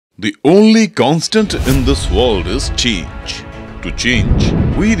The only constant in this world is change. To change,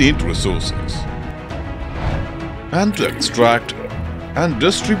 we need resources. And to extract and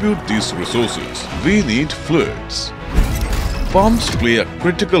distribute these resources, we need fluids. Pumps play a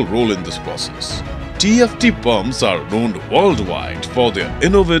critical role in this process. TFT pumps are known worldwide for their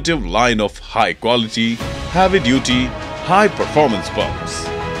innovative line of high-quality, heavy-duty, high-performance pumps.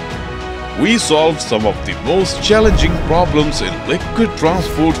 We solve some of the most challenging problems in liquid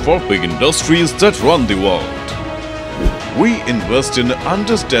transport for big industries that run the world. We invest in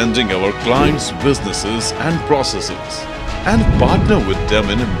understanding our clients' businesses and processes and partner with them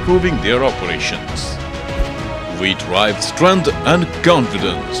in improving their operations. We drive strength and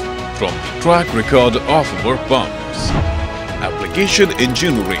confidence from the track record of our pumps. Application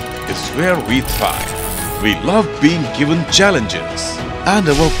engineering is where we thrive. We love being given challenges, and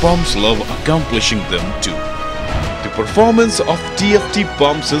our pumps love accomplishing them too. The performance of TFT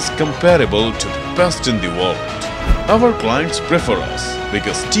pumps is comparable to the best in the world. Our clients prefer us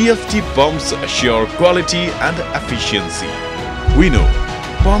because TFT pumps assure quality and efficiency. We know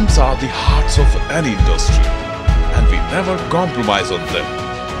pumps are the hearts of any industry, and we never compromise on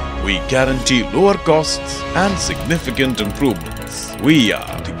them. We guarantee lower costs and significant improvements. We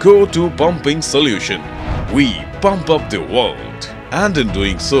are the go-to pumping solution. We pump up the world, and in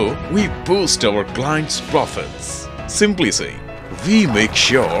doing so, we boost our clients' profits. Simply saying, we make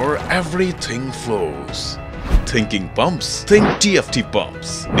sure everything flows. Thinking pumps? Think TFT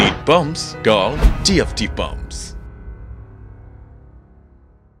Pumps. Need pumps? Call TFT Pumps.